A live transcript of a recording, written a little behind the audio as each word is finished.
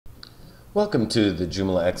Welcome to the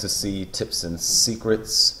Joomla XSC Tips and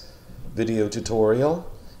Secrets video tutorial.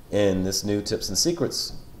 In this new Tips and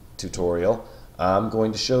Secrets tutorial, I'm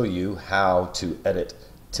going to show you how to edit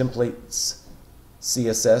templates,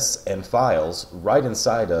 CSS, and files right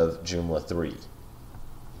inside of Joomla 3.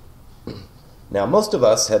 Now, most of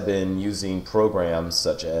us have been using programs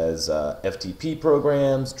such as FTP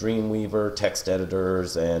programs, Dreamweaver, text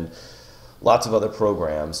editors, and lots of other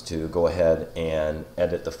programs to go ahead and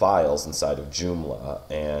edit the files inside of Joomla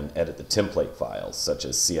and edit the template files such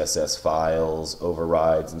as CSS files,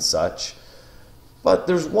 overrides, and such. But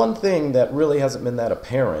there's one thing that really hasn't been that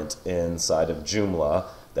apparent inside of Joomla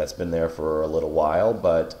that's been there for a little while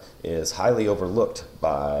but is highly overlooked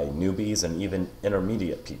by newbies and even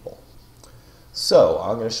intermediate people. So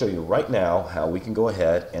I'm going to show you right now how we can go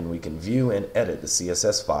ahead and we can view and edit the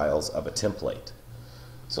CSS files of a template.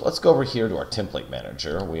 So let's go over here to our template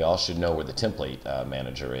manager. We all should know where the template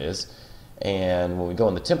manager is. And when we go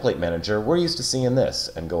in the template manager, we're used to seeing this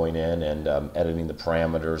and going in and editing the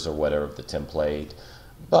parameters or whatever of the template.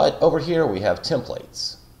 But over here we have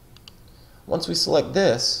templates. Once we select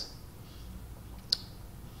this,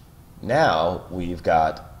 now we've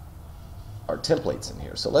got our templates in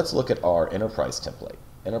here. So let's look at our enterprise template,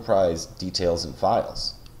 enterprise details and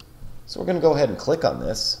files. So we're going to go ahead and click on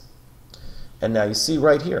this. And now you see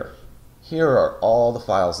right here, here are all the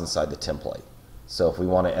files inside the template. So if we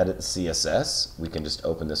want to edit the CSS, we can just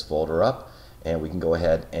open this folder up and we can go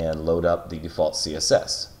ahead and load up the default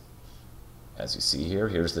CSS. As you see here,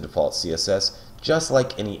 here's the default CSS, just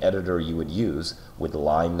like any editor you would use with the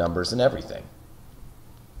line numbers and everything.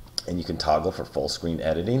 And you can toggle for full screen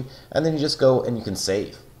editing, and then you just go and you can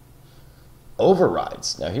save.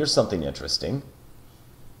 Overrides. Now here's something interesting.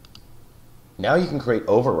 Now you can create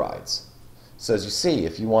overrides. So as you see,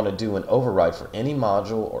 if you want to do an override for any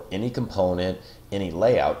module or any component, any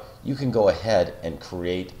layout, you can go ahead and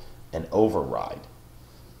create an override.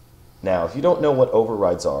 Now, if you don't know what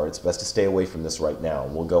overrides are, it's best to stay away from this right now.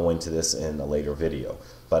 We'll go into this in a later video.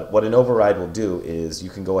 But what an override will do is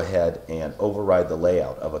you can go ahead and override the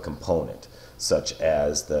layout of a component, such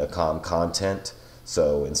as the content.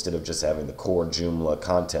 So instead of just having the core Joomla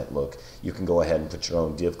content look, you can go ahead and put your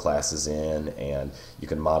own div classes in, and you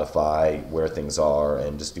can modify where things are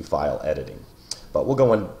and just do file editing. But we'll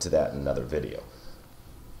go into that in another video.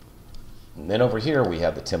 And then over here we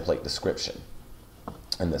have the template description.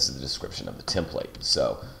 And this is the description of the template.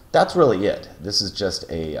 So that's really it. This is just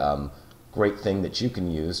a great thing that you can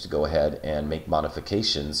use to go ahead and make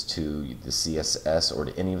modifications to the CSS or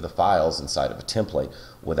to any of the files inside of a template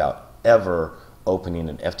without ever opening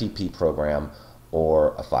an FTP program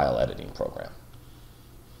or a file editing program.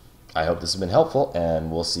 I hope this has been helpful,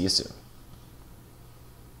 and we'll see you soon.